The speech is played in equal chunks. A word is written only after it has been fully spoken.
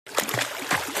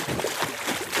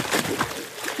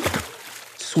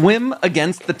Swim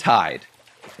against the tide.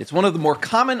 It's one of the more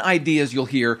common ideas you'll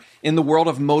hear in the world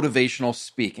of motivational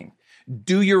speaking.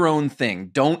 Do your own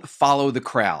thing. Don't follow the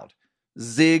crowd.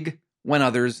 Zig when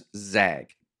others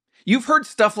zag. You've heard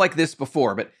stuff like this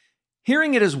before, but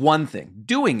hearing it is one thing.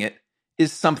 Doing it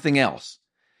is something else.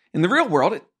 In the real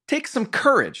world, it takes some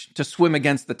courage to swim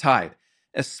against the tide,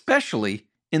 especially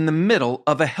in the middle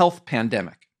of a health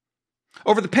pandemic.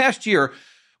 Over the past year,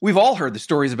 we've all heard the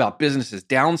stories about businesses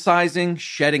downsizing,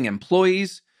 shedding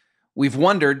employees. We've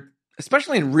wondered,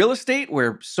 especially in real estate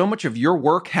where so much of your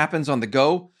work happens on the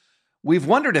go, we've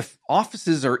wondered if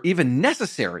offices are even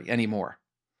necessary anymore.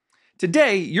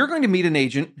 Today, you're going to meet an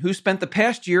agent who spent the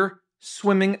past year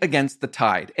swimming against the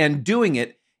tide and doing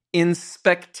it in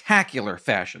spectacular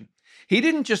fashion. He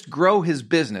didn't just grow his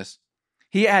business,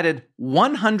 he added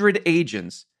 100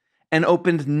 agents and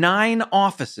opened 9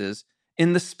 offices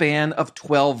in the span of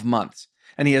 12 months.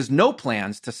 And he has no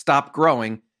plans to stop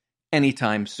growing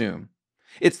anytime soon.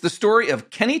 It's the story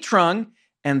of Kenny Trung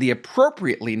and the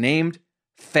appropriately named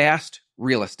Fast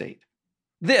Real Estate.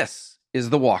 This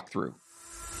is The Walkthrough.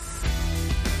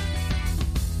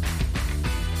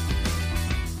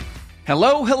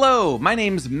 Hello. My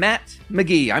name's Matt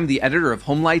McGee. I'm the editor of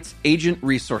HomeLight's Agent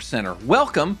Resource Center.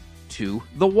 Welcome to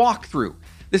The Walkthrough.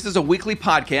 This is a weekly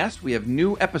podcast. We have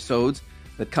new episodes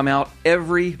that come out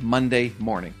every Monday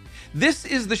morning. This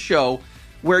is the show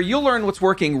where you'll learn what's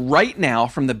working right now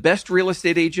from the best real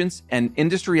estate agents and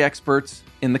industry experts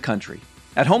in the country.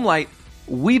 At HomeLight,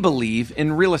 we believe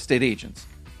in real estate agents.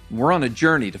 We're on a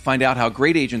journey to find out how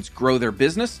great agents grow their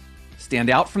business, stand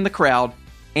out from the crowd,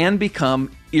 and become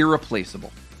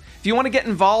irreplaceable. If you want to get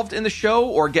involved in the show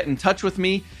or get in touch with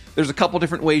me, there's a couple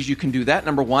different ways you can do that.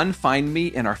 Number one, find me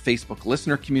in our Facebook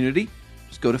listener community.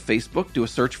 Just go to Facebook, do a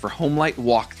search for HomeLight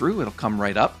Walkthrough. It'll come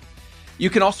right up. You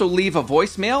can also leave a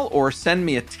voicemail or send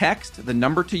me a text. The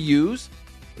number to use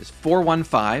is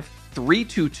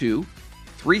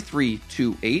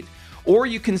 415-322-3328. Or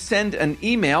you can send an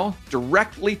email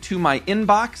directly to my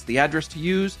inbox. The address to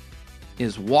use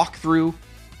is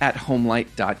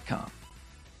walkthrough@homelight.com.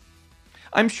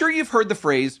 I'm sure you've heard the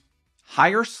phrase,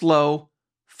 hire slow,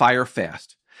 fire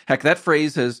fast. Heck, that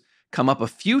phrase has come up a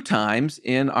few times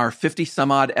in our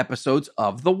 50-some-odd episodes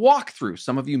of The Walkthrough.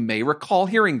 Some of you may recall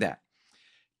hearing that.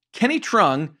 Kenny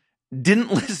Trung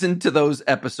didn't listen to those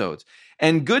episodes.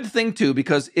 And good thing, too,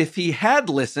 because if he had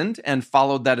listened and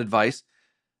followed that advice,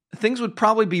 things would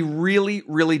probably be really,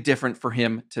 really different for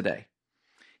him today.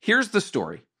 Here's the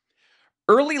story.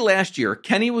 Early last year,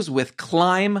 Kenny was with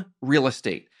Climb Real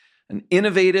Estate, an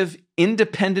innovative,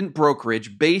 independent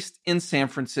brokerage based in San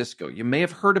Francisco. You may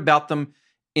have heard about them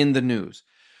in the news.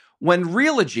 When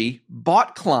Realogy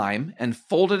bought Climb and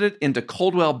folded it into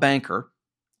Coldwell Banker,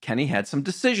 Kenny had some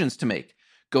decisions to make.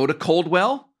 Go to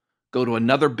Coldwell, go to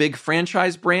another big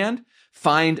franchise brand,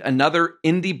 find another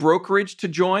indie brokerage to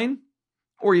join,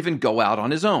 or even go out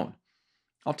on his own.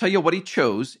 I'll tell you what he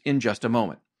chose in just a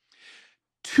moment.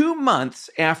 2 months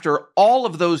after all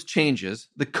of those changes,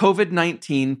 the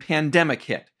COVID-19 pandemic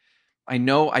hit. I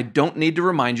know I don't need to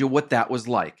remind you what that was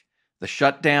like. The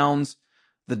shutdowns,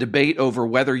 the debate over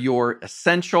whether you're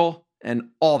essential, and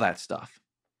all that stuff.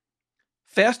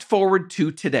 Fast forward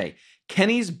to today.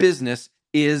 Kenny's business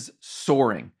is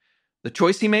soaring. The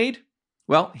choice he made?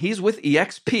 Well, he's with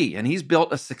eXp, and he's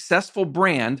built a successful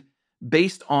brand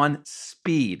based on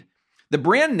speed. The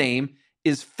brand name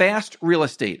is Fast Real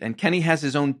Estate, and Kenny has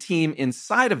his own team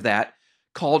inside of that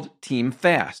called Team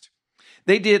Fast.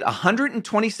 They did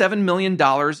 $127 million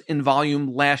in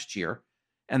volume last year,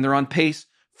 and they're on pace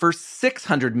for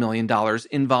 $600 million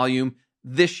in volume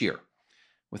this year.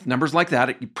 With numbers like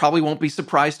that, you probably won't be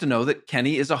surprised to know that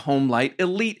Kenny is a HomeLight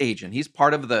elite agent. He's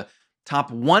part of the top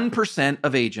 1%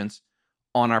 of agents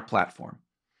on our platform.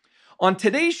 On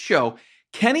today's show,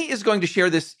 Kenny is going to share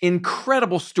this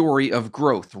incredible story of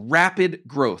growth, rapid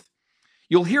growth.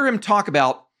 You'll hear him talk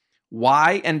about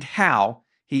why and how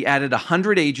he added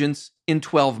 100 agents in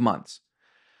 12 months,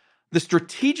 the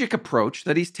strategic approach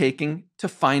that he's taking to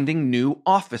finding new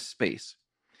office space,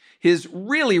 his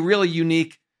really, really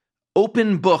unique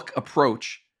open book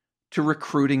approach to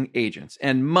recruiting agents,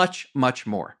 and much, much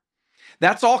more.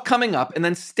 That's all coming up, and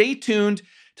then stay tuned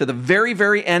to the very,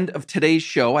 very end of today's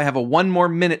show. I have a 1 more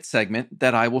minute segment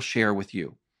that I will share with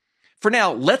you. For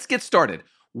now, let's get started.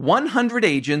 100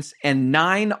 agents and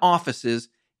 9 offices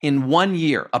in 1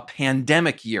 year, a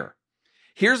pandemic year.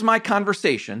 Here's my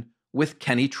conversation with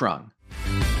Kenny Trung.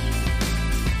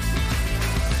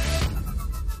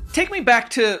 Take me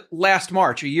back to last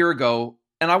March, a year ago,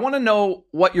 and I want to know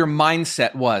what your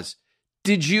mindset was.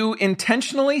 Did you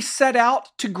intentionally set out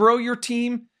to grow your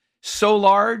team? so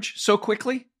large so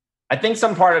quickly? I think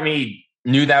some part of me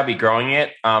knew that I'd be growing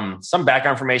it. Some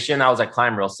background information. I was at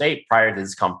Climb Real Estate prior to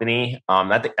this company.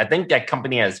 I think that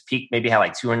company has peaked, maybe had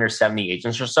like 270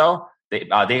 agents or so. They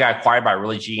got acquired by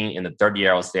Religene in the third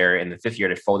year I was there. In the fifth year,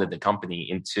 they folded the company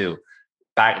into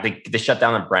back. They shut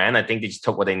down the brand. I think they just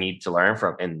took what they need to learn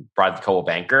from and brought the Coldwell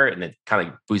Banker, and it kind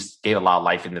of gave a lot of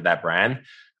life into that brand.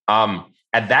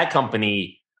 At that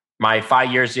company, my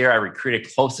 5 years here, I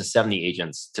recruited close to 70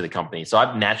 agents to the company. So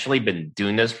I've naturally been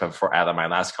doing this for out of my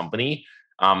last company.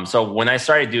 So when I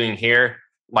started doing here,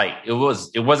 like it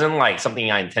wasn't like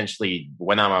something I intentionally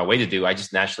went on my way to do. I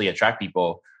just naturally attract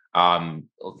people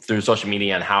through social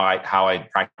media and how I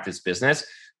practice business.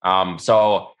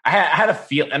 So I had a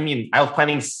feel. I mean, I was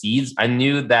planting seeds. I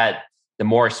knew that the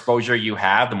more exposure you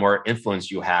have, the more influence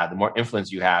you have. The more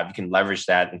influence you have, you can leverage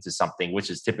that into something,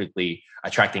 which is typically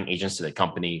attracting agents to the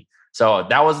company. So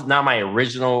that was not my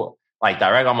original like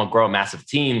direct. I'm gonna grow a massive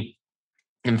team.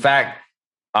 In fact,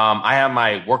 I have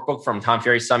my workbook from Tom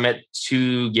Ferry Summit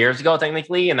 2 years ago,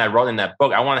 technically, and I wrote in that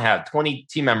book, I want to have 20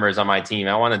 team members on my team.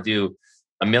 I want to do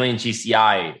 1 million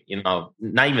GCI.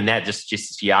 Not even that, just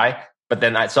GCI. But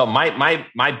then,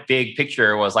 my big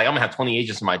picture was like, I'm gonna have 20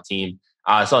 agents on my team.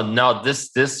 So no,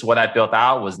 this what I built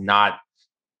out was not.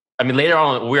 I mean, later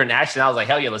on, we were in action. I was like,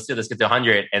 hell yeah, let's get to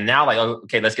 100. And now, like,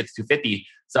 okay, let's get to 250.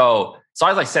 So I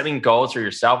was like setting goals for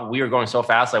yourself. We were going so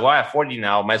fast. Like, well, I have 40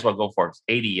 now. Might as well go for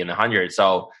 80 and 100.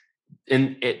 So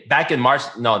back in March,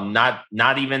 no,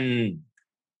 not even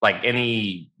like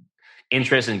any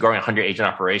interest in growing a 100 agent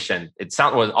operation.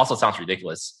 Also sounds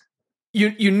ridiculous.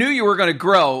 You knew you were going to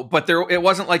grow, but it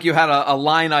wasn't like you had a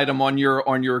line item on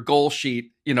your goal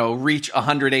sheet, reach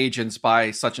 100 agents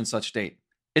by such and such date.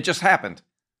 It just happened.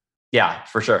 Yeah,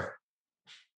 for sure.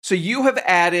 So you have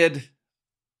added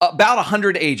about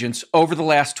 100 agents over the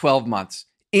last 12 months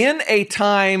in a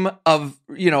time of,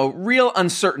 real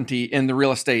uncertainty in the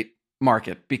real estate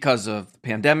market because of the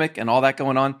pandemic and all that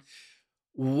going on.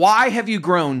 Why have you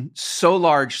grown so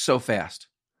large so fast?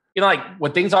 Like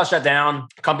when things all shut down,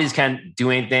 companies can't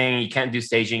do anything. You can't do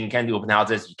staging. You can't do open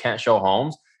houses. You can't show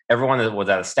homes. Everyone was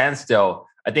at a standstill.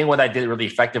 I think what I did really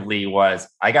effectively was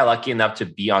I got lucky enough to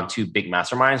be on 2 big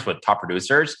masterminds with top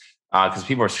producers because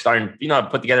people were starting, to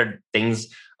put together things.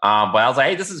 But I was like,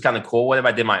 hey, this is kind of cool. What if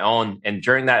I did my own? And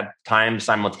during that time,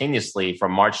 simultaneously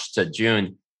from March to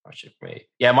June,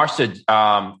 March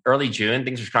to early June,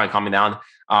 things were kind of calming down.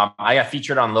 I got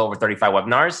featured on a little over 35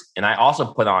 webinars, and I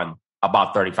also put on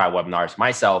about 35 webinars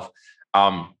myself,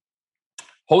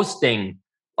 hosting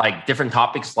like different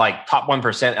topics like top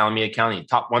 1% Alameda County,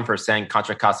 top 1%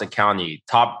 Contra Costa County,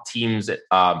 top teams,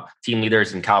 team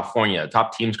leaders in California,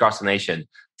 top teams across the nation,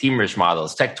 team rich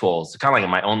models, tech tools, kind of like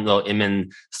my own little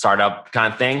Inman startup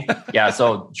kind of thing. Yeah.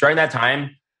 So during that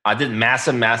time, I did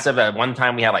massive. At one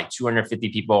time, we had like 250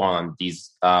 people on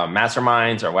these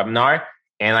masterminds or webinar,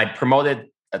 and I promoted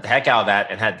the heck out of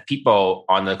that and had people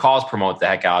on the calls promote the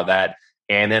heck out of that.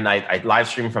 And then I live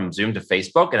streamed from Zoom to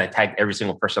Facebook, and I tagged every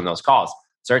single person on those calls.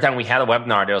 So every time we had a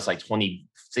webinar, there was like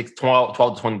 12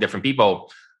 to 20 different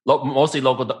people, mostly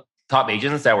local top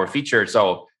agents that were featured.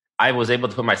 So I was able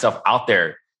to put myself out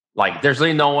there. Like there's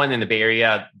really no one in the Bay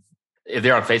Area, if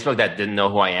they're on Facebook, that didn't know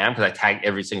who I am because I tagged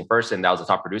every single person that was a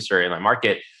top producer in my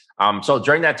market. So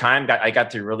during that time, I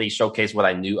got to really showcase what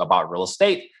I knew about real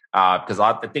estate. Because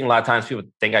I think a lot of times people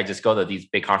think I just go to these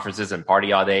big conferences and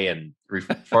party all day and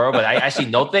refer, but I actually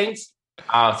know things.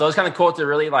 So it's kind of cool to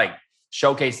really like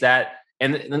showcase that.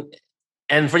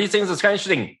 And for these things, it's kind of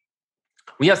interesting.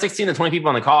 We have 16 to 20 people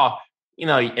on the call,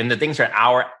 and the things are an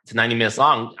hour to 90 minutes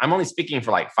long. I'm only speaking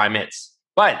for like 5 minutes,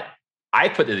 but I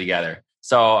put it together.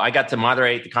 So I got to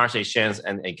moderate the conversations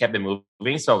and kept it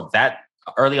moving. So that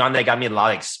early on, that got me a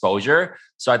lot of exposure.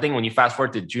 So I think when you fast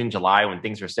forward to June, July, when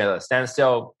things were still at a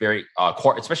standstill, very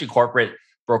especially corporate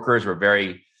brokers were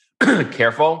very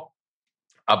careful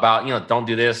about, don't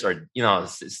do this or,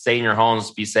 stay in your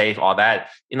homes, be safe, all that.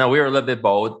 We were a little bit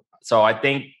bold. So I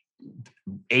think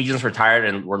agents were tired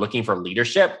and were looking for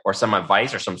leadership or some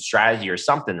advice or some strategy or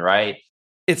something, right?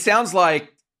 It sounds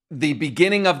like the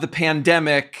beginning of the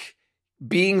pandemic,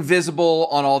 being visible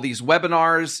on all these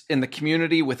webinars in the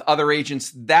community with other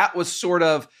agents, that was sort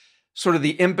of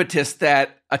the impetus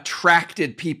that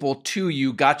attracted people to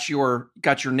you, got your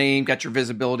name, got your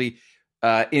visibility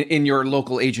in your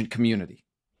local agent community.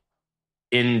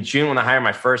 In June, when I hired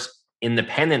my first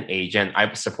independent agent,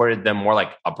 I supported them more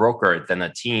like a broker than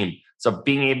a team. So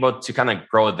being able to kind of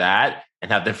grow that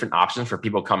and have different options for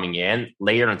people coming in,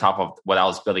 layered on top of what I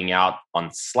was building out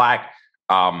on Slack,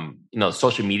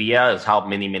 social media is how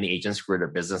many agents grew their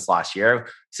business last year.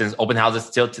 Since open houses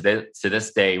still to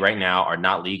this day right now are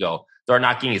not legal. Door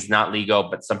knocking is not legal,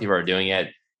 but some people are doing it.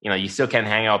 You still can't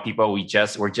hang out with people.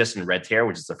 We're just in red tier,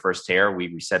 which is the first tier. We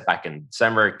reset back in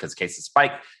December because cases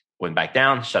spiked, went back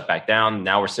down, shut back down.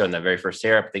 Now we're still in the very first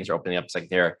tier. Things are opening up second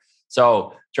tier.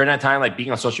 So during that time, like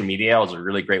being on social media was a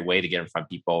really great way to get in front of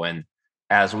people. And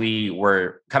as we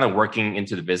were kind of working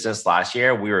into the business last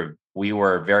year, we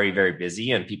were very, very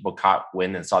busy, and people caught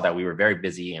wind and saw that we were very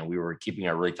busy and we were keeping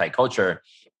a really tight culture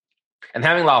and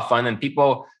having a lot of fun. And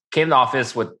people came to the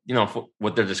office with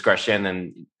their discretion,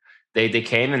 and they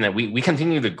came, and then we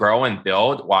continued to grow and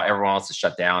build while everyone else is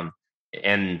shut down.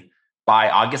 And by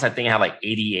August, I think I had like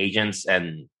 80 agents,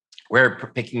 and we're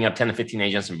picking up 10 to 15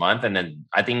 agents a month. And then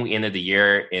I think we ended the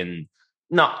year if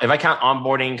I count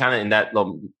onboarding kind of in that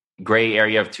little gray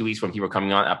area of 2 weeks when people were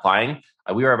coming on applying,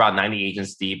 we were about 90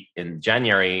 agents deep in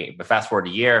January. But fast forward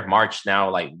a year, March now,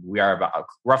 like we are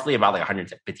roughly about like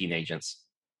 115 agents.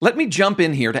 Let me jump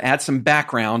in here to add some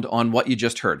background on what you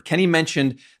just heard. Kenny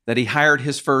mentioned that he hired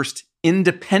his first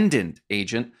independent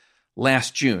agent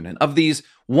last June. And of these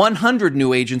 100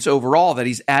 new agents overall that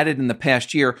he's added in the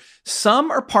past year,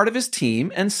 some are part of his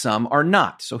team and some are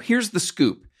not. So here's the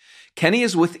scoop. Kenny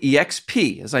is with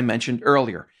eXp, as I mentioned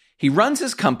earlier. He runs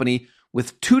his company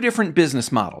with two different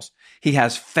business models. He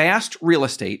has Fast Real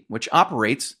Estate, which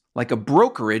operates like a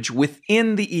brokerage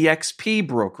within the eXp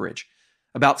brokerage.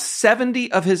 About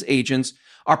 70 of his agents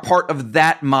are part of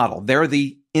that model. They're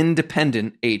the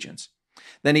independent agents.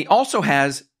 Then he also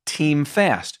has Team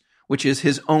Fast, which is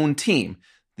his own team.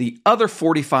 The other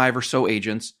 45 or so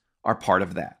agents are part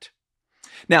of that.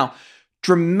 Now,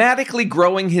 dramatically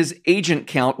growing his agent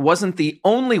count wasn't the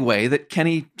only way that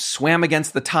Kenny swam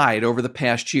against the tide over the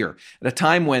past year. At a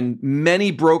time when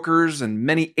many brokers and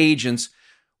many agents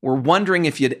were wondering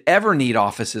if you'd ever need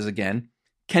offices again,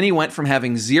 Kenny went from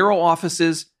having 0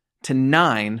 offices to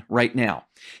 9 right now.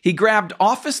 He grabbed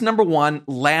office number 1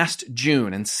 last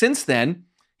June, and since then,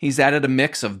 he's added a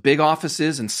mix of big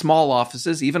offices and small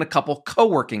offices, even a couple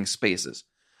co-working spaces.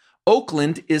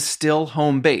 Oakland is still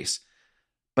home base,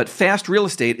 but Fast Real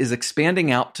Estate is expanding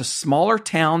out to smaller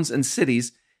towns and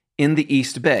cities in the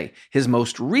East Bay. His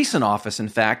most recent office, in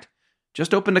fact,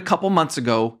 just opened a couple months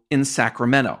ago in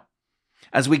Sacramento.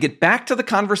 As we get back to the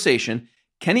conversation,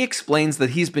 Kenny explains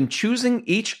that he's been choosing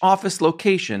each office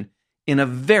location in a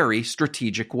very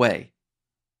strategic way.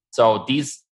 So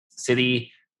these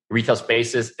city retail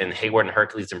spaces in Hayward and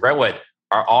Hercules and Brentwood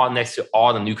are all next to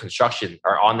all the new construction,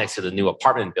 are all next to the new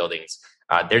apartment buildings.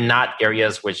 They're not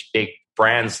areas which big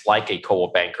brands like a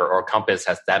Coldwell Banker or Compass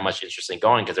has that much interest in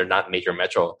going because they're not major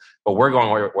metro, but we're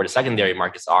going where the secondary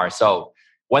markets are. So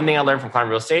one thing I learned from Climb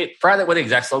Real Estate, I forgot what the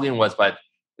exact slogan was, but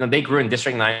they grew in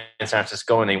District 9 in San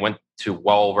Francisco and they went to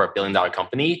well over $1 billion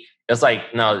company. It's like,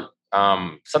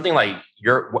 something like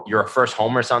your first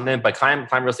home or something, but Climb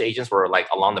Real Estate agents were like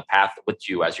along the path with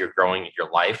you as you're growing your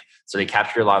life. So they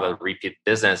capture a lot of the repeat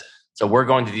business. So we're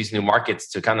going to these new markets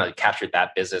to kind of capture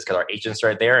that business because our agents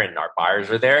are there and our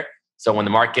buyers are there. So when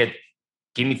the market,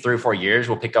 give me 3 or 4 years,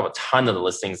 we'll pick up a ton of the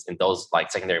listings in those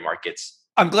like secondary markets.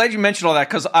 I'm glad you mentioned all that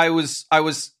because I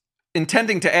was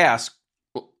intending to ask,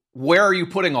 where are you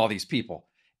putting all these people?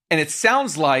 And it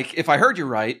sounds like, if I heard you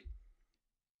right,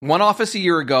 1 office a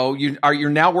year ago, you're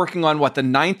now working on what, the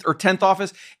 9th or 10th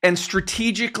office, and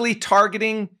strategically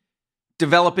targeting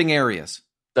developing areas.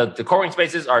 The co-working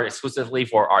spaces are exclusively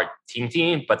for our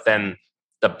team, but then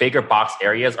the bigger box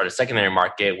areas are the secondary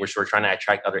market, which we're trying to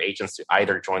attract other agents to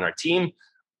either join our team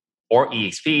or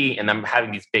eXp, and then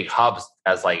having these big hubs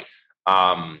as like,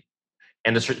 and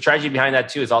the strategy behind that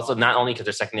too is also not only because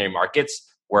they're secondary markets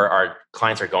where our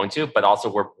clients are going to, but also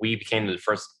where we became the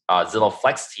first Zillow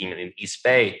Flex team in East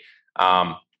Bay.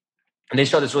 And they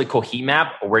showed this really cool heat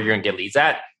map of where you're going to get leads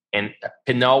at. And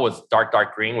Pinot was dark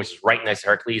green, which is right next to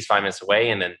Hercules, 5 minutes away.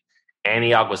 And then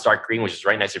Antioch was dark green, which is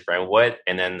right next to Brentwood.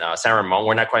 And then San Ramon,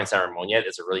 we're not quite in San Ramon yet.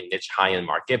 It's a really niche high-end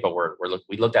market, but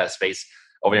we looked at a space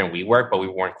over there in WeWork, but we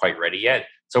weren't quite ready yet.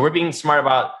 So we're being smart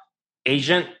about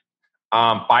agent,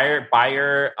 buyer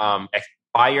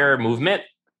movement,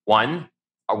 1,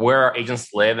 where our agents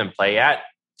live and play at,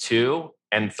 2,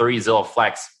 and 3, Zillow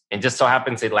Flex. And just so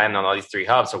happens they land on all these 3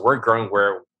 hubs. So we're growing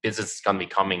where business is going to be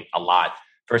coming a lot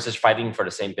versus fighting for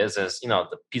the same business.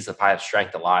 The piece of pie has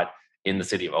shrank a lot in the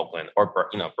city of Oakland or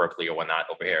Berkeley or whatnot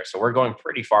over here. So we're going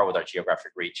pretty far with our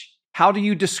geographic reach. How do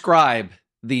you describe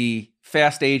the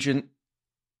Fast Agent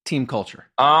team culture?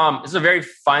 It's a very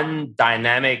fun,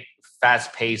 dynamic,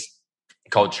 fast-paced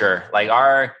culture. Like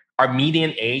our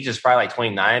median age is probably like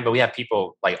 29, but we have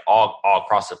people like all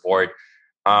across the board.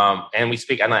 And we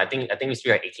speak, I think we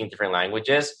speak like 18 different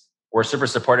languages. We're super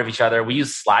supportive of each other. We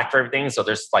use Slack for everything. So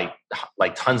there's like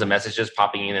tons of messages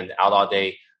popping in and out all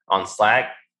day on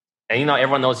Slack. And,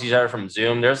 everyone knows each other from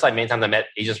Zoom. There's like many times I met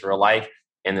agents in real life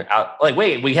and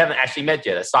wait, we haven't actually met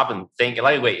yet. I stop and think,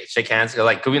 wait, shake hands.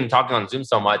 Like, we've been talking on Zoom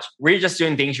so much. We're just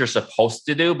doing things you're supposed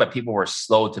to do, but people were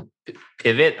slow to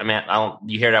pivot. I mean,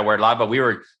 you hear that word a lot, but we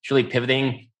were truly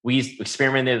pivoting. We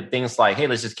experimented with things like, hey,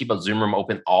 let's just keep a Zoom room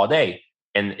open all day.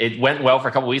 And it went well for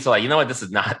a couple of weeks. So like, this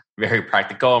is not very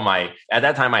practical. At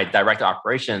that time, my director of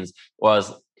operations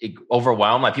was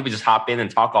overwhelmed. Like, people just hop in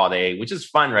and talk all day, which is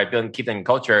fun, right? Keep them in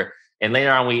culture. And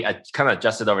later on, we kind of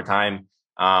adjusted over time.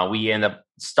 We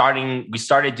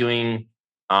started doing,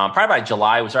 probably by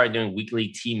July, we started doing weekly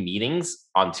team meetings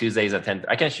on Tuesdays at 10.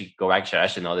 I can actually go back. I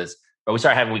should know this. But we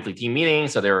started having weekly team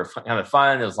meetings. So they were kind of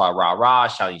fun. There was a lot of rah-rah,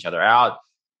 shouting each other out.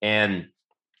 And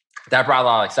that brought a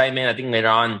lot of excitement. I think later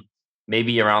on,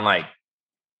 maybe around like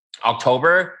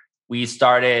October, we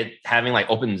started having like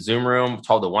open Zoom room,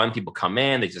 12 to 1. People come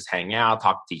in, they just hang out,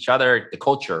 talk to each other, the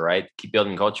culture, right? Keep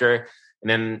building culture. And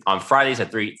then on Fridays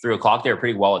at 3 o'clock, they were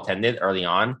pretty well attended early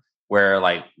on, where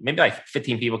like maybe like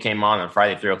 15 people came on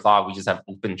Friday at 3 o'clock. We just have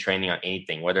open training on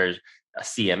anything, whether it's a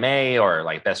CMA or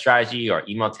like best strategy or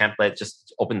email template,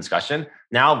 just open discussion.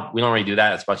 Now we don't really do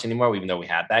that as much anymore, even though we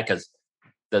had that, because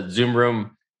the Zoom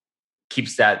room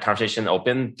keeps that conversation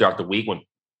open throughout the week when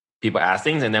people ask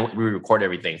things, and then we record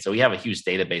everything. So we have a huge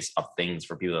database of things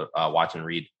for people to watch and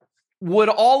read. Would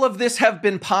all of this have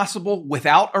been possible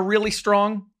without a really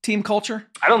strong team culture?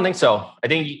 I don't think so. I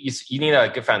think you need a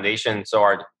good foundation. So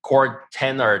our core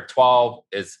 10 or 12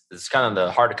 is kind of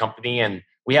the heart of the company. And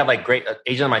we have like great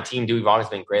agent on my team. We've always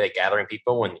been great at gathering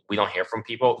people when we don't hear from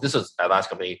people. This was our last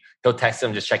company. He'll text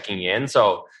them just checking in.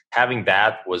 So having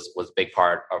that was a big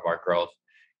part of our growth.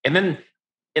 And then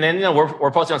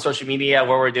we're posting on social media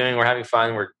what we're doing. We're having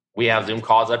fun. We have Zoom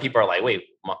calls. Other people are like, wait,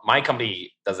 my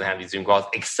company doesn't have these Zoom calls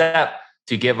except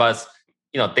to give us,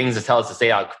 things to tell us to stay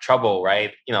out of trouble,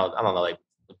 right? I don't know, like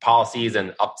policies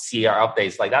and CR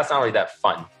updates. Like, that's not really that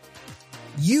fun.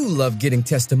 You love getting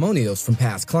testimonials from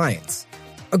past clients.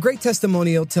 A great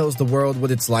testimonial tells the world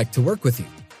what it's like to work with you.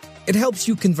 It helps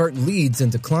you convert leads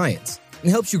into clients and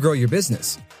helps you grow your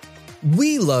business.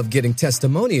 We love getting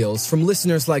testimonials from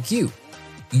listeners like you.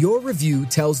 Your review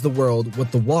tells the world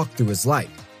what the walkthrough is like.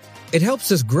 It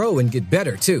helps us grow and get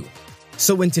better, too.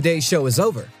 So when today's show is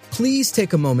over, please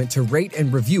take a moment to rate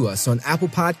and review us on Apple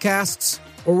Podcasts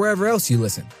or wherever else you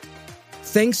listen.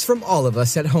 Thanks from all of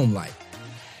us at HomeLight.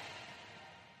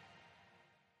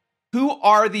 Who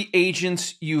are the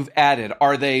agents you've added?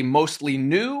 Are they mostly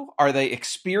new? Are they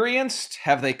experienced?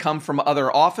 Have they come from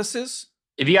other offices?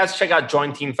 If you guys check out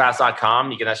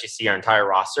jointeamfast.com, you can actually see our entire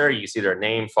roster. You can see their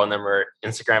name, phone number,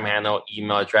 Instagram handle,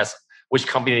 email address, which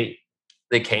company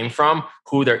they came from,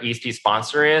 who their ESP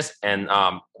sponsor is, and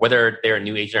whether they're a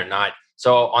new agent or not.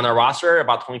 So on our roster,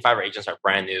 about 25 agents are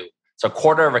brand new. So a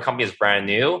quarter of our company is brand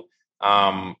new.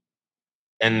 And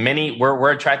many,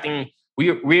 we're attracting, we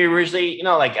originally,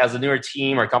 like as a newer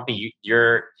team or company,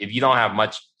 if you don't have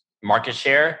much market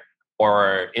share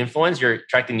or influence, you're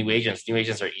attracting new agents. New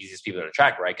agents are the easiest people to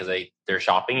attract, right? Because they're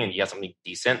shopping and you have something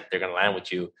decent, they're going to land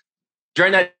with you.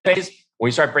 During that phase, when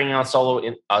we start bringing on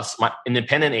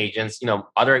independent agents,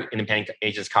 other independent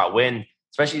agents caught wind,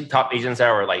 especially top agents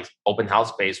that were like open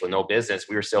house based with no business.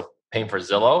 We were still paying for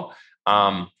Zillow. We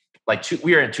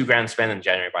were in $2,000 spend in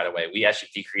January, by the way. We actually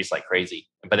decreased like crazy,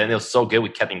 but then it was so good. We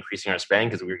kept increasing our spend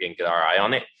because we were getting good ROI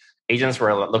on it. Agents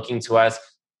were looking to us.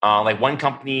 Like one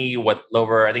company with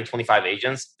over, I think 25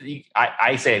 agents.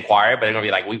 I say acquired, but they're gonna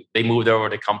be like they moved over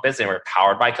to Compass and were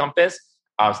powered by Compass.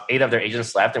 8 of their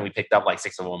agents left, and we picked up like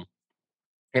 6 of them,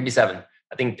 maybe 7,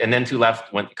 I think, and then 2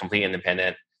 left, went completely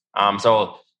independent.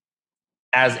 So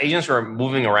as agents were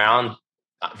moving around,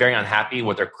 very unhappy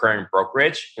with their current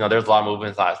brokerage. There's a lot of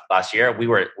movements last year. We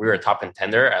were a top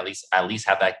contender. At least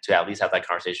have that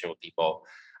conversation with people.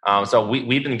 So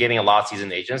we've been getting a lot of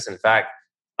seasoned agents. In fact,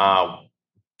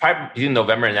 probably between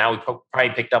November and now, we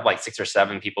probably picked up like 6 or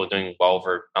 7 people doing well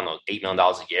over, I don't know, $8 million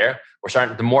a year. We're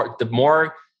starting, the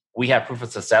more we have proof of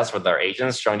success with our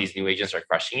agents, showing these new agents are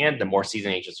crushing it, the more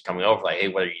seasoned agents are coming over, like, hey,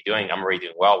 what are you doing? I'm already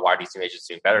doing well. Why are these new agents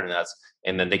doing better than us?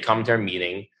 And then they come to our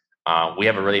meeting. We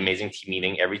have a really amazing team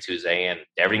meeting every Tuesday, and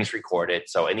everything's recorded.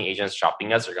 So any agents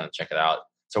shopping us are going to check it out.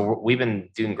 So we've been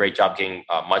doing a great job getting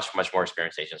much more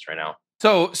experienced agents right now.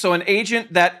 So an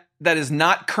agent that is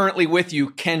not currently with you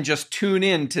can just tune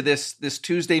in to this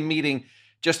Tuesday meeting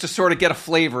just to sort of get a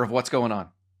flavor of what's going on.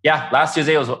 Yeah, last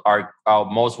Tuesday was our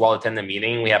most well-attended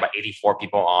meeting. We had about 84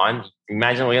 people on.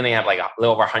 Imagine we only have like a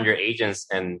little over 100 agents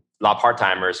and a lot of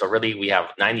part-timers. So really we have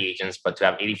 90 agents, but to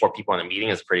have 84 people in a meeting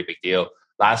is a pretty big deal.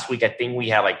 Last week, I think we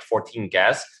had like 14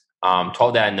 guests,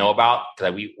 12 that I know about,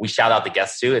 because we shout out the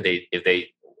guests too if they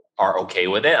are okay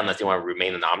with it, unless they want to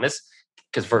remain anonymous,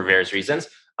 because for various reasons.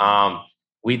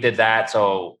 We did that.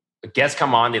 So guests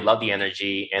come on, they love the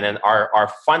energy. And then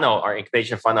our funnel, our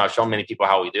incubation funnel, I've shown many people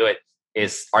how we do it,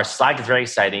 is our Slack is very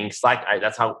exciting. Slack,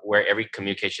 that's where every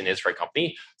communication is for a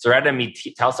company. So rather than me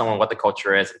tell someone what the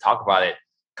culture is and talk about it,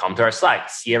 come to our Slack,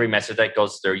 see every message that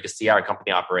goes through. You can see how our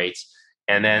company operates.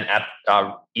 And then at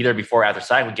either before or after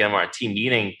Slack, we get them on our team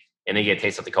meeting and they get a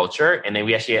taste of the culture. And then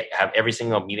we actually have every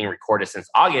single meeting recorded since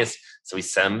August. So we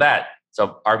send them that.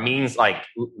 So our meetings, like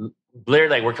literally,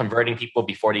 like we're converting people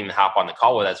before they even hop on the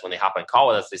call with us. When they hop on the call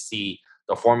with us, they see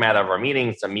the format of our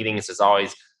meetings. The meetings is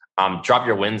always drop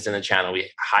your wins in the channel.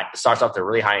 It starts off to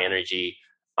really high energy.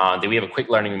 Then we have a quick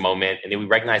learning moment, and then we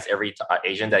recognize every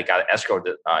agent that got escrowed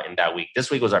in that week. This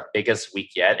week was our biggest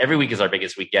week yet. Every week is our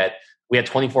biggest week yet. We had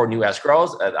 24 new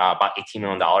escrows at about $18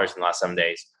 million in the last 7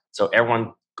 days. So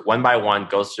everyone, one by one,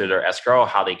 goes through their escrow,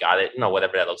 how they got it,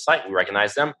 whatever that looks like. We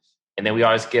recognize them. And then we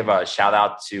always give a shout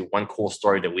out to one cool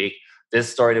story of the week. This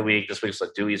story of the week, this week's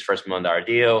like Dewey's first $1 million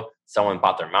deal. Someone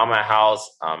bought their mama a house.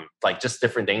 Like just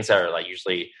different things that are like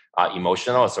usually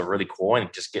emotional. So really cool, and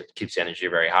it just keeps the energy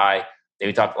very high. Then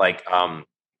we talk like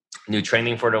new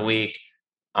training for the week.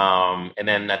 And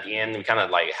then at the end, we kind of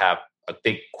like have a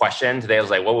big question. Today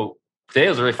was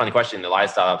a really funny question in the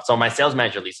live startup. So my sales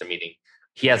manager leads the meeting.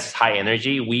 He has high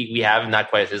energy. We have not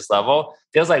quite at his level.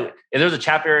 Feels like if there's a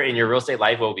chapter in your real estate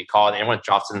life, what would be called, and everyone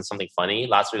drops in something funny.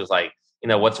 Last week was like,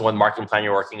 what's one marketing plan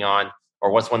you're working on?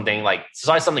 Or what's one thing, like, it's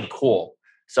always something cool.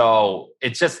 So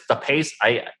it's just the pace.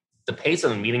 The pace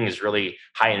of the meeting is really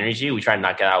high energy. We try to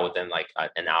knock it out within like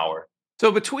an hour.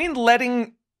 So between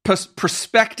letting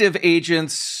prospective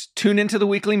agents tune into the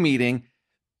weekly meeting,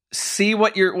 see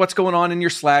what's going on in your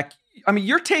Slack, I mean,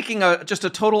 you're taking just a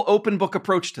total open book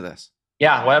approach to this.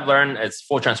 Yeah, what I've learned is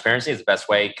full transparency is the best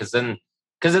way, because then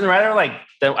rather like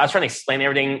I was trying to explain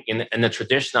everything in the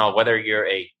traditional, whether you're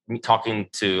talking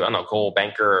to Cole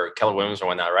Banker or Keller Williams or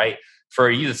whatnot, right? For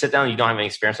you to sit down and you don't have any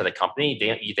experience at a company,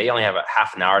 they only have a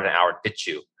half an hour to an hour to pitch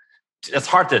you. It's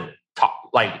hard to talk.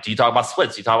 Like, do you talk about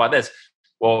splits? Do you talk about this?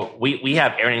 Well, we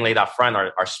have everything laid out front,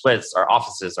 our splits, our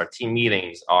offices, our team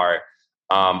meetings, our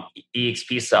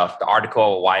EXP stuff, the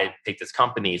article, why I picked this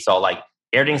company. So like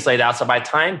everything's laid out. So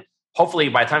hopefully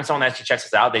by the time someone actually checks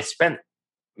us out, they spend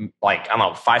like,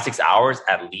 5-6 hours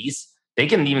at least. They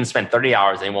can even spend 30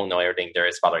 hours. They won't know everything there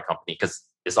is about our company because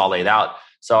it's all laid out.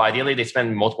 So ideally they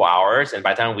spend multiple hours. And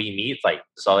by the time we meet,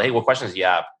 hey, what questions do you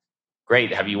have?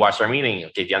 Great. Have you watched our meeting?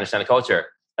 Okay. Do you understand the culture?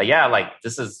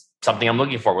 This is something I'm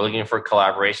looking for. We're looking for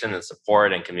collaboration and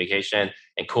support and communication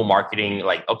and cool marketing.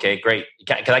 Okay, great.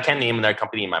 Because I can't name another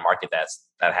company in my market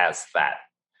that has that,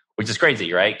 which is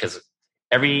crazy, right? Because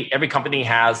every company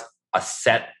has a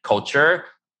set culture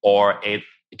or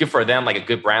good for them, like a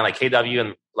good brand, like KW,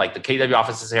 and like the KW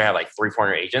offices here have like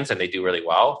 300-400 agents and they do really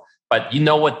well. But you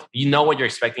know what you're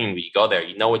expecting when you go there.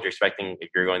 You know what you're expecting if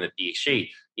you're going to DXG.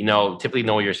 Typically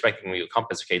know what you're expecting when you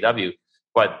Compass or KW.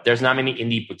 But there's not many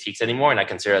indie boutiques anymore, and I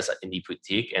consider us an indie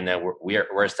boutique. And then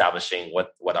we're establishing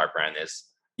what our brand is.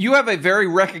 You have a very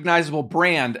recognizable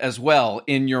brand as well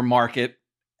in your market.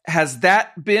 Has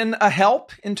that been a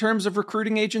help in terms of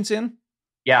recruiting agents in?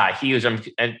 Yeah, huge.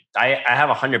 I have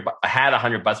 100. I had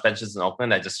 100 bus benches in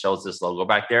Oakland that just shows this logo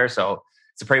back there. So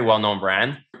it's a pretty well-known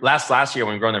brand. Last year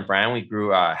when we grew the brand, we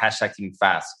grew #Team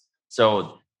Fast.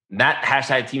 So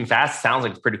that #Team Fast sounds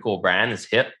like a pretty cool brand. It's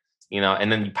hip,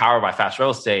 and then powered by Fast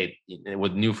Real Estate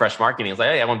with new fresh marketing. It's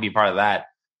like, hey, I want to be part of that.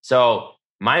 So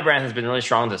my brand has been really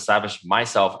strong to establish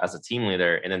myself as a team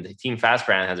leader. And then the Team Fast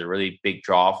brand has a really big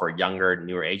draw for younger,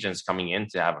 newer agents coming in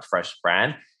to have a fresh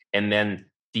brand. And then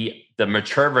the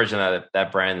mature version of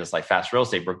that brand is like Fast Real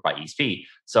Estate, brokered by EXP.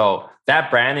 So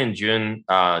that brand in June,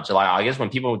 July, August, when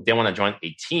people didn't want to join a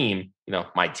team,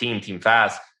 my team, Team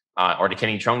Fast, or the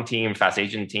Kenny Chung team, Fast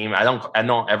Agent team. I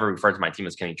don't ever refer to my team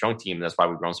as Kenny Chung team. That's why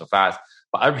we've grown so fast.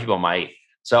 But other people might.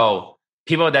 So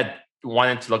people that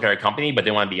wanted to look at our company, but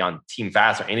they want to be on Team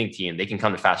Fast or any team, they can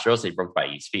come to Fast Real Estate, brokered by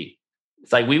EXP.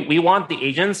 It's like we want the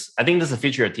agents. I think this is the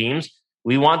future of teams.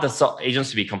 We want the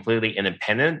agents to be completely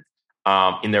independent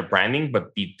in their branding,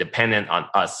 but be dependent on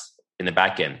us in the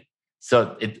back end.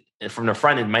 So from the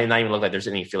front, it might not even look like there's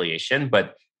any affiliation,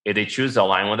 but if they choose to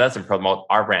align with us and promote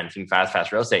our brand, Team Fast,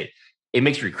 Fast Real Estate, it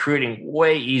makes recruiting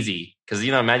way easy. Because,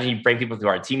 imagine you bring people to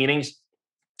our team meetings,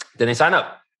 then they sign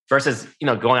up versus,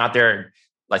 going out there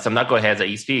like some knuckleheads at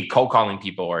ESP cold calling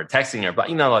people or texting or, but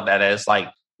you know what that is. Like,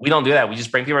 we don't do that. We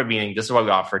just bring people to a meeting. This is what we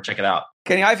offer. Check it out.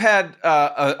 Kenny, I've had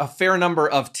a fair number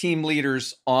of team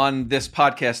leaders on this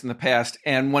podcast in the past.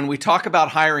 And when we talk about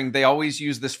hiring, they always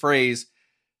use this phrase.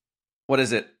 What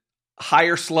is it?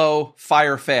 Hire slow,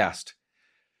 fire fast.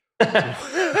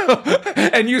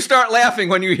 And you start laughing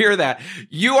when you hear that.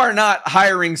 You are not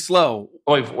hiring slow.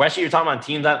 Wait, actually, you're talking about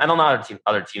teams. I don't know how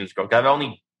other teams grow. I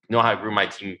only know how to grow my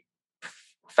team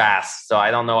fast. So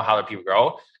I don't know how other people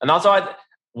grow. And also,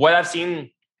 what I've seen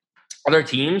other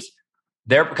teams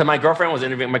there, because my girlfriend was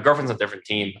interviewing. My girlfriend's on a different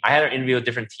team. I had her interview with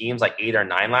different teams, like 8 or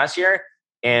 9 last year.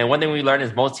 And one thing we learned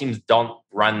is most teams don't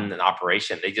run an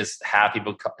operation. They just have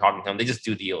people talking to them. They just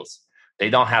do deals.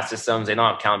 They don't have systems. They don't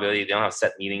have accountability. They don't have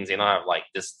set meetings. They don't have like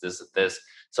this.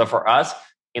 So for us,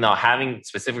 having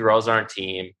specific roles on our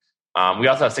team, we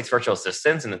also have 6 virtual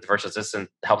assistants, and the virtual assistant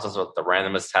helps us with the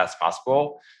randomest tasks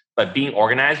possible. But being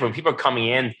organized, when people are coming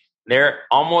in, they're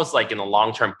almost like in a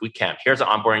long-term boot camp. Here's an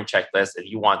onboarding checklist. If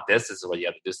you want this is what you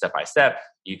have to do step by step.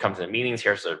 You come to the meetings.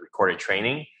 Here's the recorded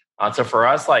training. So for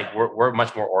us, like we're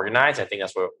much more organized. I think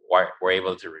that's what we're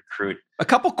able to recruit. A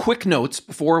couple quick notes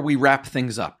before we wrap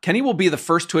things up. Kenny will be the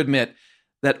first to admit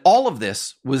that all of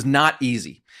this was not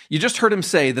easy. You just heard him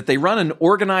say that they run an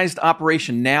organized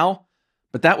operation now,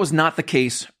 but that was not the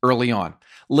case early on.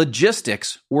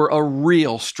 Logistics were a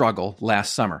real struggle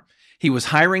last summer. He was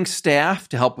hiring staff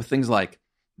to help with things like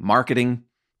marketing,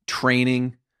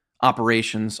 training,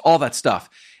 operations, all that stuff.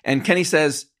 And Kenny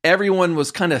says everyone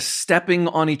was kind of stepping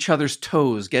on each other's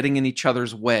toes, getting in each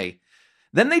other's way.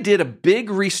 Then they did a big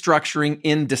restructuring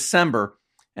in December,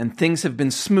 and things have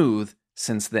been smooth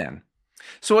since then.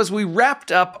 So as we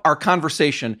wrapped up our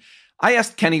conversation, I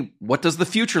asked Kenny, what does the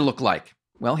future look like?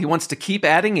 Well, he wants to keep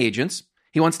adding agents.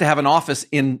 He wants to have an office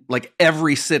in like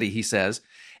every city, he says.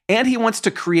 And he wants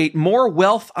to create more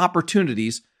wealth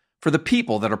opportunities for the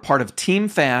people that are part of Team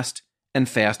Fast and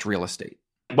Fast Real Estate.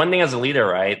 One thing as a leader,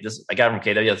 right? This I got from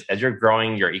KW, as you're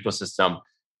growing your ecosystem,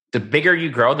 the bigger you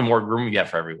grow, the more room you have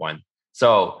for everyone.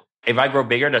 So if I grow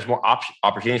bigger, there's more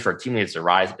opportunities for team leaders to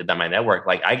rise in my network.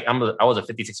 Like I was a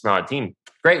 $56 million team.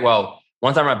 Great. Well,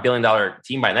 once I'm a $1 billion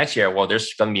team by next year, well,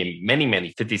 there's going to be many,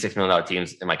 many $56 million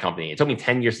teams in my company. It took me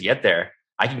 10 years to get there.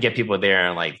 I can get people there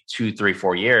in like 2, 3,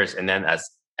 4 years. And then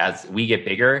as we get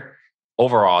bigger,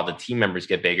 overall, the team members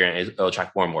get bigger and it'll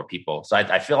attract more and more people. So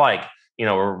I feel like,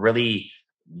 we're really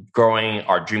growing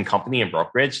our dream company in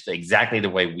brokerage exactly the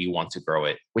way we want to grow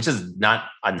it, which is not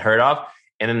unheard of.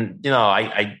 And then,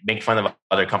 I make fun of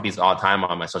other companies all the time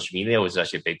on my social media, which is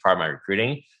actually a big part of my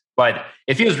recruiting. But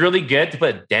it feels really good to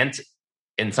put a dent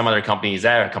in some other companies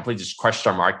that have completely just crushed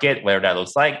our market, whatever that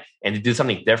looks like, and to do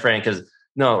something different. Because,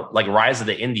 like Rise of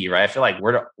the Indie, right? I feel like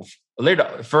we're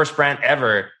the first brand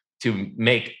ever to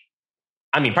make,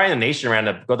 probably in the nation around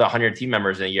to go to 100 team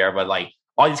members in a year, but like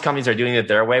all these companies are doing it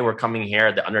their way. We're coming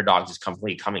here, the underdog just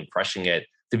completely crushing it.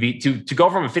 To go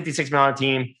from a $56 million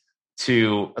team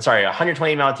to, a $120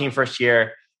 million team first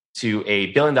year to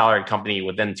a $1 billion company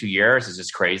within 2 years is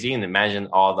just crazy. And imagine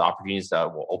all the opportunities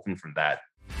that will open from that.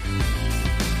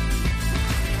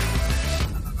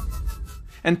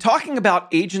 And talking about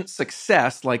agent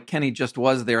success, like Kenny just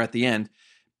was there at the end,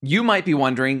 you might be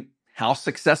wondering, how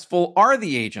successful are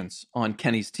the agents on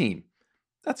Kenny's team?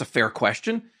 That's a fair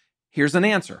question. Here's an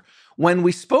answer. When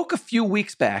we spoke a few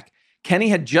weeks back, Kenny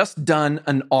had just done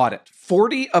an audit.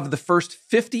 40 of the first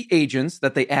 50 agents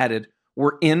that they added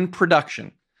were in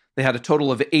production. They had a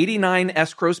total of 89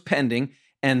 escrows pending,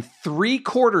 and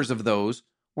 3/4 of those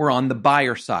were on the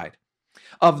buyer side.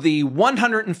 Of the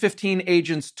 115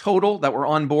 agents total that were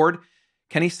on board,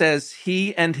 Kenny says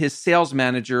he and his sales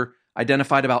manager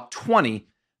identified about 20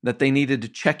 that they needed to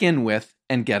check in with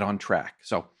and get on track.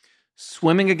 So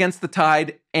swimming against the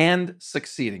tide and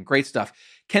succeeding. Great stuff.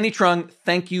 Kenny Trung,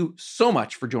 thank you so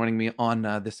much for joining me on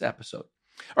this episode.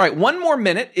 All right, one more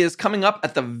minute is coming up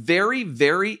at the very,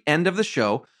 very end of the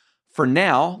show. For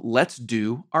now, let's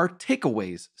do our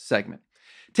takeaways segment.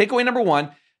 Takeaway number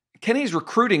 1, Kenny's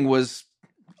recruiting was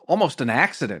almost an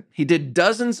accident. He did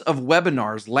dozens of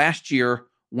webinars last year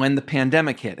when the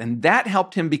pandemic hit, and that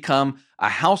helped him become a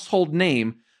household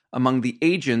name among the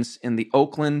agents in the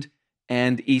Oakland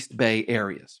and East Bay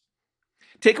areas.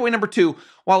 Takeaway number 2,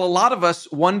 while a lot of us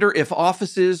wonder if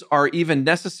offices are even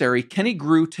necessary, Kenny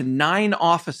grew to 9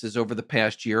 offices over the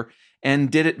past year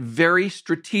and did it very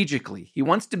strategically. He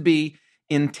wants to be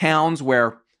in towns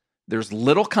where there's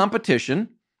little competition,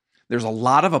 there's a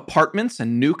lot of apartments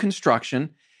and new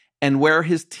construction, and where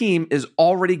his team is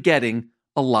already getting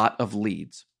a lot of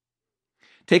leads.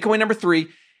 Takeaway number 3,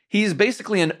 he's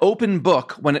basically an open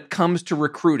book when it comes to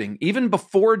recruiting. Even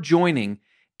before joining,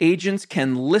 Agents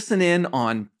can listen in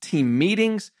on team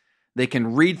meetings. They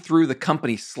can read through the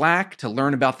company Slack to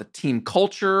learn about the team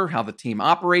culture, how the team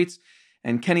operates.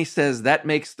 And Kenny says that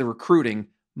makes the recruiting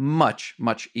much,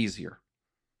 much easier.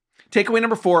 Takeaway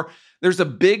number 4, there's a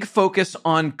big focus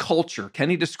on culture.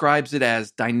 Kenny describes it as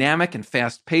dynamic and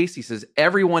fast-paced. He says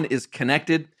everyone is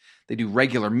connected. They do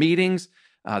regular meetings.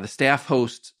 The staff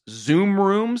hosts Zoom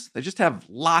rooms. They just have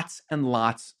lots and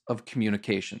lots of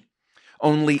communication.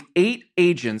 Only 8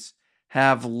 agents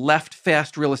have left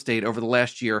Fast Real Estate over the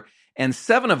last year, and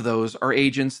 7 of those are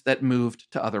agents that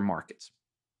moved to other markets.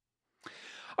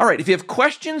 All right, if you have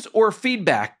questions or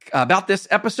feedback about this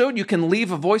episode, you can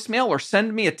leave a voicemail or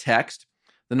send me a text.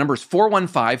 The number is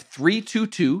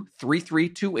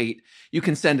 415-322-3328. You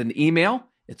can send an email.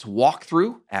 It's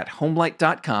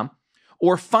walkthrough@homelight.com.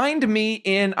 Or find me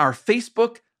in our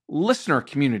Facebook listener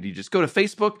community. Just go to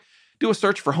Facebook, do a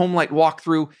search for Homelight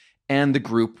Walkthrough, and the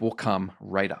group will come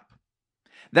right up.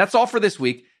 That's all for this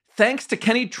week. Thanks to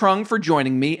Kenny Trung for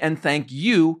joining me, and thank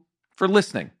you for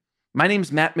listening. My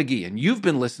name's Matt McGee, and you've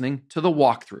been listening to The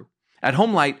Walkthrough. At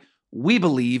Homelight, we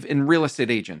believe in real estate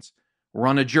agents. We're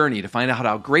on a journey to find out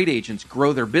how great agents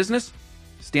grow their business,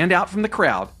 stand out from the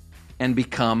crowd, and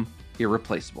become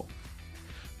irreplaceable.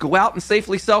 Go out and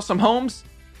safely sell some homes.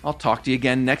 I'll talk to you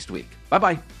again next week.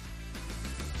 Bye-bye.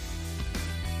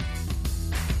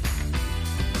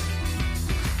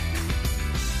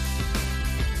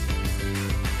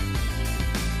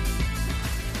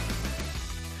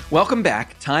 Welcome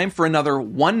back. Time for another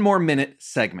One More Minute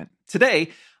segment.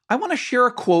 Today, I want to share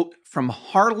a quote from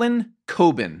Harlan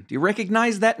Coben. Do you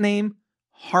recognize that name?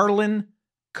 Harlan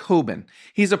Coben.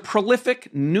 He's a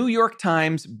prolific New York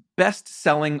Times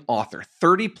best-selling author,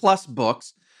 30-plus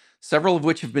books, several of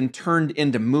which have been turned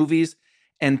into movies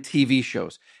and TV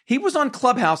shows. He was on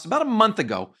Clubhouse about a month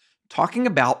ago talking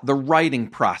about the writing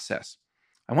process.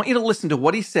 I want you to listen to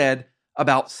what he said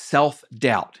about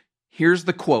self-doubt. Here's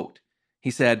the quote. He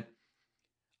said,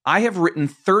 "I have written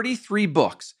 33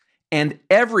 books, and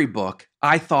every book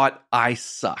I thought I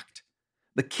sucked.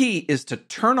 The key is to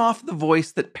turn off the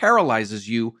voice that paralyzes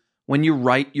you when you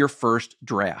write your first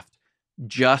draft.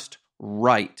 Just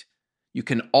write. You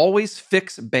can always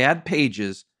fix bad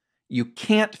pages. You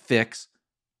can't fix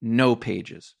no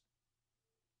pages."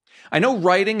 I know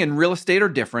writing and real estate are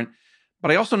different, but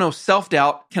I also know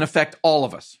self-doubt can affect all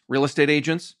of us. Real estate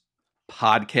agents,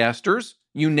 podcasters,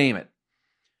 you name it.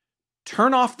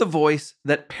 Turn off the voice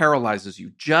that paralyzes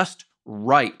you. Just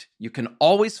write. You can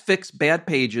always fix bad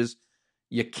pages.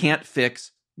 You can't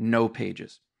fix no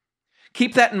pages.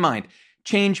 Keep that in mind.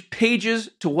 Change pages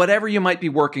to whatever you might be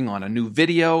working on, a new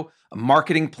video, a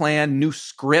marketing plan, new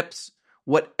scripts,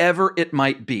 whatever it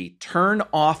might be. Turn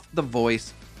off the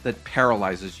voice that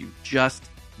paralyzes you. Just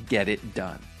get it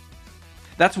done.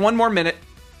 That's One More Minute.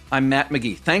 I'm Matt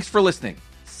McGee. Thanks for listening.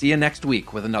 See you next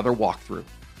week with another walkthrough.